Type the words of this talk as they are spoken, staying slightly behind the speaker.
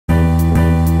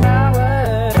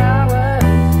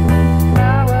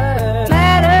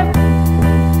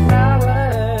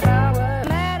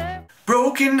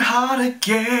Working hard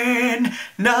again,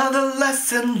 another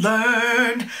lesson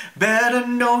learned. Better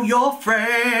know your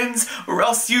friends, or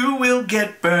else you will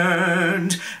get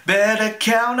burned. Better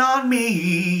count on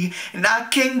me, and I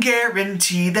can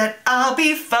guarantee that I'll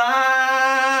be fine.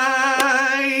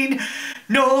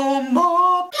 No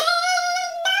more,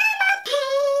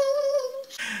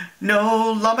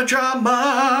 no llama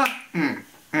drama.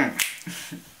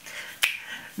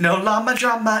 No llama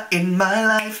drama in my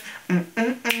life.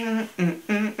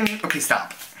 Okay,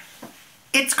 stop.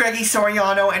 It's Greggy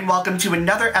Soriano, and welcome to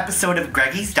another episode of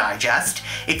Greggy's Digest.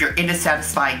 If you're into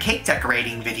satisfying cake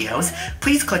decorating videos,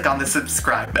 please click on the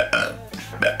subscribe button.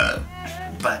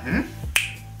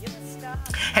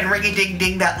 And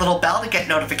ring-a-ding-ding that little bell to get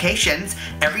notifications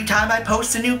every time I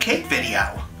post a new cake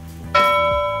video.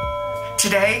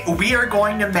 Today, we are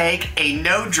going to make a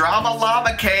no-drama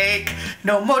llama cake.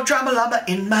 No more drama llama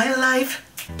in my life.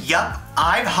 Yup,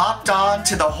 I've hopped on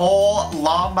to the whole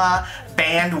llama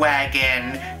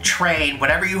bandwagon train.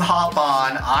 Whatever you hop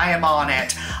on, I am on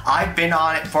it. I've been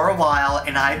on it for a while,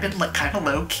 and I've been kind of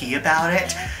low-key about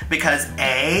it because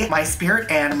A, my spirit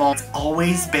animal has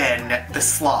always been the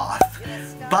sloth,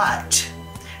 but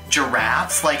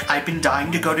giraffes, like, I've been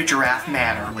dying to go to Giraffe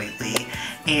Manor lately,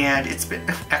 and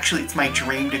it's my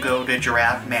dream to go to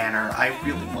Giraffe Manor. I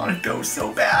really want to go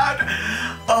so bad.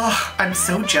 Oh, I'm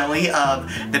so jelly of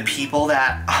the people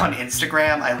that on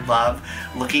Instagram, I love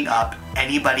looking up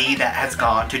anybody that has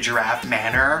gone to Giraffe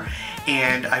Manor,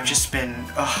 and I've just been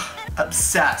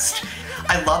obsessed.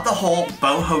 I love the whole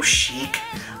boho chic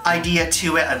idea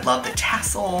to it. I love the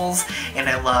tassels, and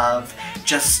I love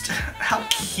just how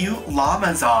cute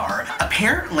llamas are.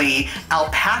 Apparently,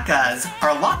 alpacas are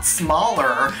a lot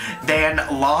smaller than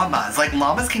llamas. Like,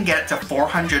 llamas can get to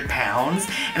 400 pounds,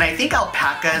 and I think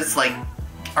alpacas, like,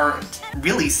 are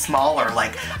really smaller,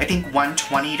 like, I think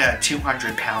 120 to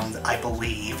 200 pounds, I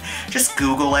believe. Just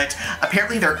Google it.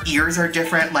 Apparently their ears are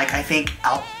different. Like, I think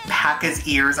alpaca's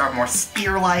ears are more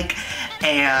spear-like,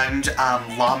 and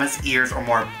llama's ears are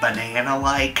more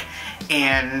banana-like.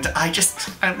 And I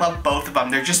love both of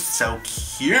them. They're just so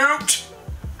cute.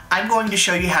 I'm going to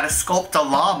show you how to sculpt a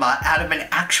llama out of an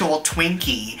actual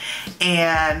Twinkie.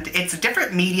 And it's a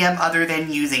different medium other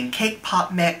than using cake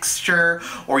pop mixture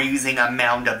or using a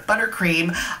mound of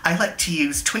buttercream. I like to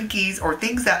use Twinkies or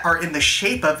things that are in the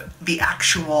shape of the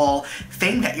actual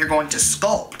thing that you're going to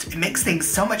sculpt. It makes things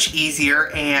so much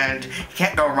easier, and you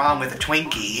can't go wrong with a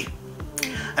Twinkie.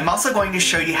 I'm also going to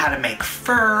show you how to make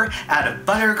fur out of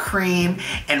buttercream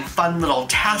and fun little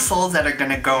tassels that are going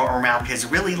to go around his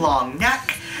really long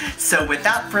neck. So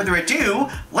without further ado,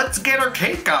 let's get our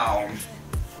cake on!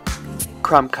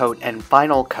 Crumb coat and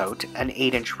final coat an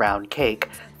 8-inch round cake,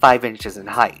 5 inches in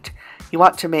height. You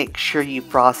want to make sure you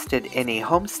frost it in a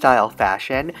home-style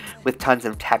fashion with tons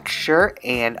of texture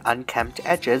and unkempt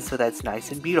edges so that it's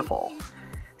nice and beautiful.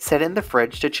 Set in the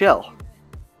fridge to chill.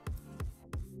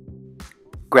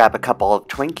 Grab a couple of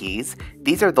Twinkies.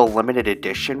 These are the limited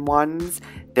edition ones.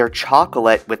 They're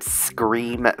chocolate with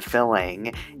Scream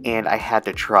filling, and I had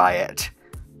to try it.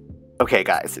 Okay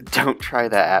guys, don't try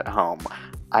that at home.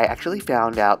 I actually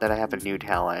found out that I have a new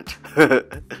talent.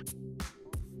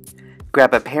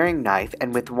 Grab a paring knife,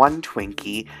 and with one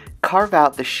Twinkie, carve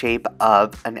out the shape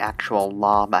of an actual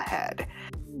llama head.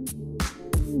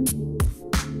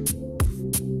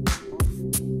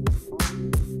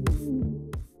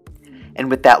 And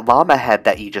with that llama head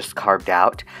that you just carved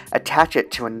out, attach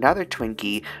it to another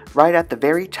Twinkie right at the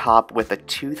very top with a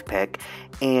toothpick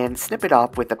and snip it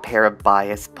off with a pair of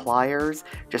bias pliers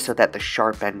just so that the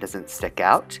sharp end doesn't stick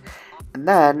out. And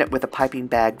then, with a piping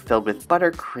bag filled with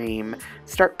buttercream,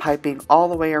 start piping all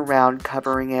the way around,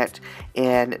 covering it,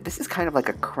 and this is kind of like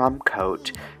a crumb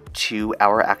coat to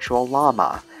our actual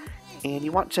llama. And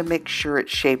you want to make sure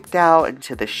it's shaped out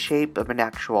into the shape of an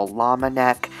actual llama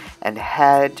neck and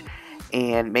head,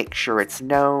 and make sure its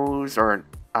nose or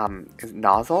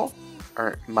nozzle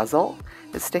or muzzle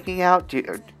is sticking out.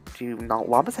 Do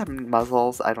llamas have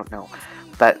muzzles? I don't know.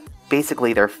 But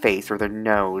basically their face or their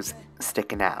nose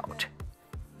sticking out.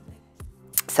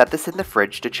 Set this in the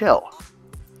fridge to chill.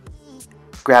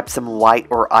 Grab some white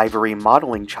or ivory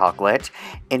modeling chocolate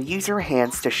and use your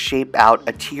hands to shape out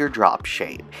a teardrop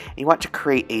shape. You want to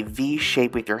create a V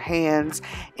shape with your hands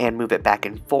and move it back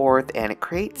and forth, and it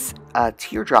creates a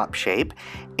teardrop shape,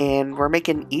 and we're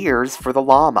making ears for the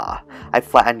llama. I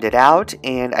flattened it out,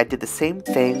 and I did the same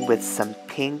thing with some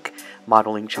pink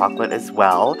modeling chocolate as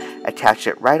well. Attached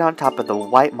it right on top of the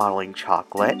white modeling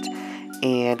chocolate,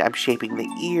 and I'm shaping the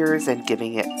ears and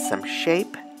giving it some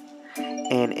shape,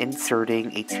 and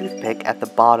inserting a toothpick at the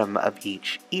bottom of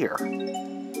each ear.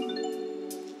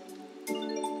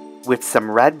 With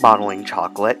some red modeling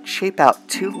chocolate, shape out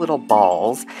 2 little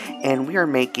balls, and we are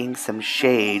making some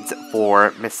shades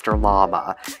for Mr.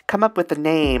 Llama. Come up with a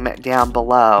name down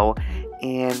below,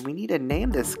 and we need to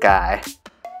name this guy.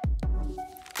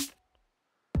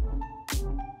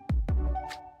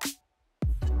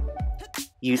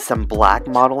 Use some black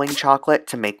modeling chocolate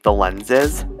to make the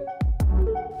lenses.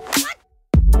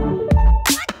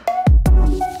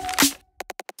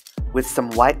 With some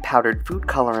white powdered food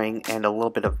coloring and a little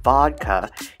bit of vodka,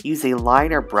 use a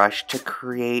liner brush to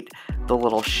create the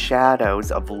little shadows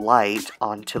of light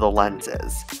onto the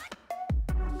lenses.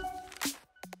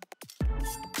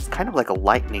 It's kind of like a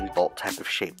lightning bolt type of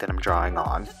shape that I'm drawing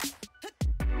on.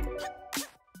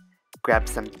 Grab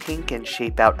some pink and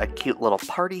shape out a cute little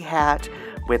party hat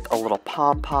with a little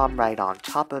pom-pom right on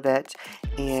top of it.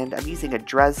 And I'm using a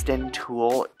Dresden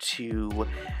tool to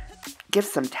give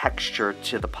some texture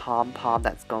to the pom-pom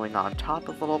that's going on top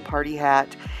of the little party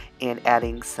hat, and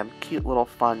adding some cute little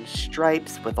fun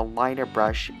stripes with a liner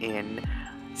brush in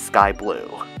sky blue.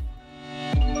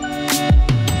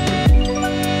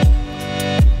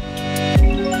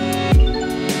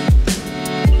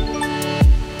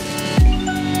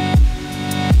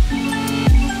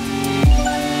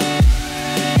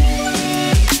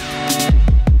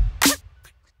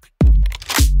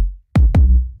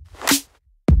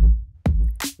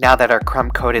 Now that our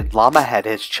crumb-coated llama head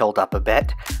has chilled up a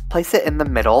bit, place it in the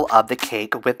middle of the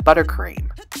cake with buttercream.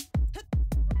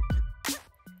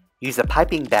 Use a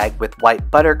piping bag with white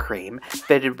buttercream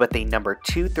fitted with a number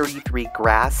 233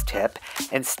 grass tip,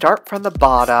 and start from the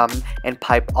bottom and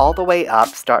pipe all the way up.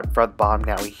 Start from the bottom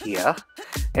now here,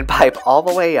 and pipe all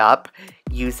the way up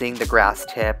using the grass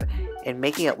tip and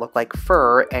making it look like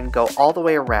fur, and go all the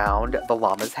way around the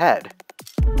llama's head.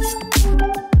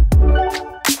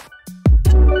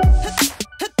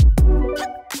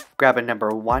 Grab a number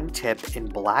 1 tip in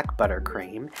black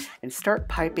buttercream and start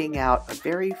piping out a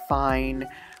very fine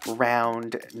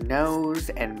round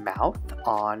nose and mouth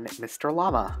on Mr.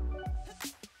 Llama.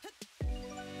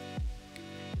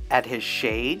 Add his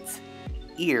shades,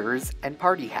 ears, and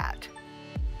party hat.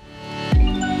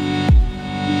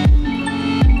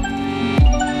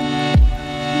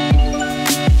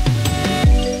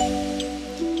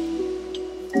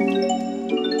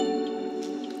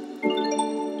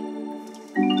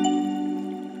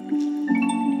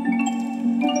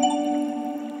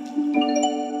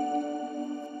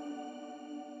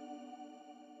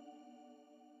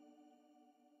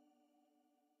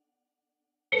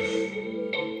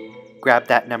 Grab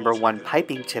that number 1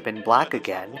 piping tip in black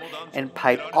again, and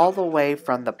pipe all the way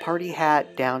from the party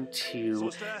hat down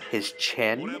to his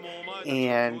chin,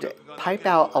 and pipe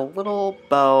out a little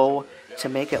bow to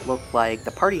make it look like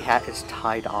the party hat is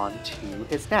tied onto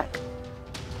his neck.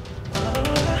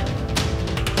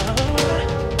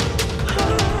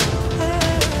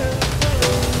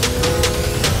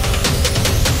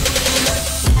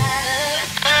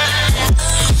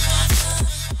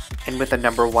 And with a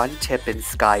number 1 tip in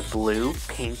sky blue,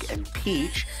 pink, and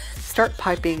peach, start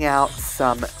piping out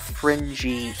some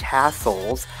fringy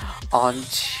tassels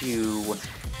onto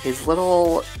his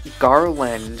little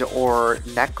garland or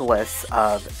necklace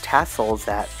of tassels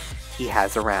that he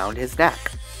has around his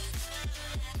neck.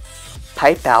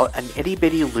 Pipe out an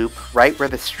itty-bitty loop right where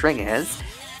the string is,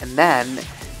 and then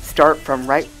start from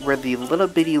right where the little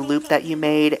bitty loop that you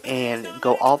made and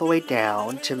go all the way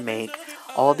down to make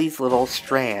all these little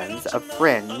strands of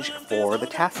fringe for the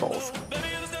tassels.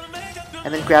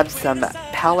 And then grab some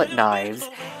palette knives,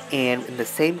 and in the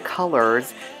same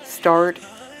colors, start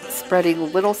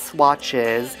spreading little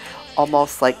swatches,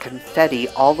 almost like confetti,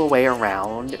 all the way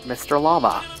around Mr.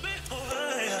 Llama.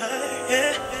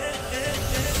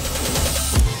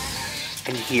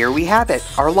 And here we have it,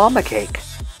 our llama cake.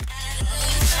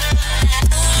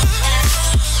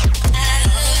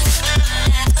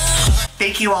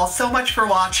 Thank you all so much for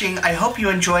watching. I hope you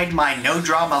enjoyed my no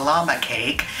drama llama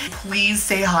cake. Please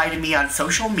say hi to me on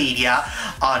social media,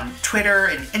 on Twitter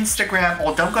and Instagram.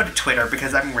 Well, don't go to Twitter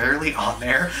because I'm rarely on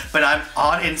there, but I'm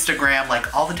on Instagram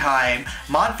like all the time.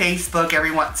 I'm on Facebook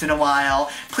every once in a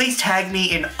while. Please tag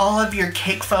me in all of your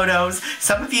cake photos.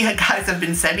 Some of you guys have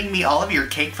been sending me all of your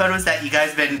cake photos that you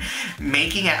guys have been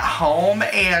making at home,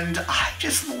 and I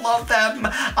just love them.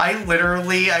 I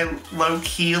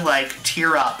low-key like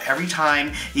tear up every time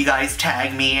you guys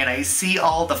tag me and I see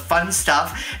all the fun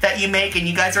stuff that you make, and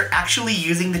you guys are actually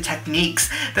using the techniques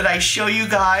that I show you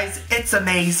guys. It's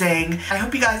amazing. I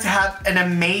hope you guys have an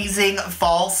amazing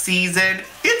fall season.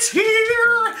 It's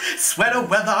here! Sweater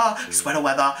weather, sweater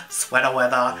weather, sweater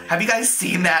weather. Have you guys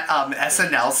seen that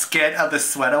SNL skit of the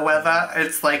sweater weather?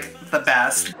 It's like the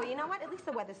best. Well, you know what? At least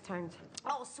the weather's turned.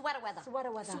 Oh, sweater weather.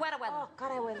 Sweater weather. Sweater weather. Oh,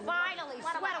 God, I would love Finally,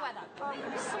 sweater weather.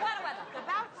 Sweater weather. It's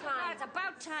about time. It's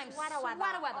about time. Sweater weather.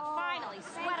 Sweater weather. Oh, Finally,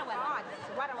 thank sweater weather. God.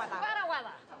 Sweater weather. Sweater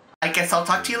weather. I guess I'll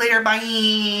talk to you later.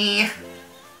 Bye!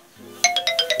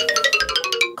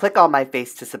 Click on my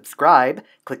face to subscribe,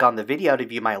 click on the video to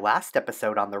view my last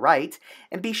episode on the right,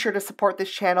 and be sure to support this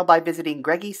channel by visiting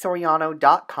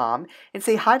GreggySoriano.com and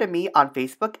say hi to me on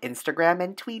Facebook, Instagram,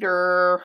 and Twitter.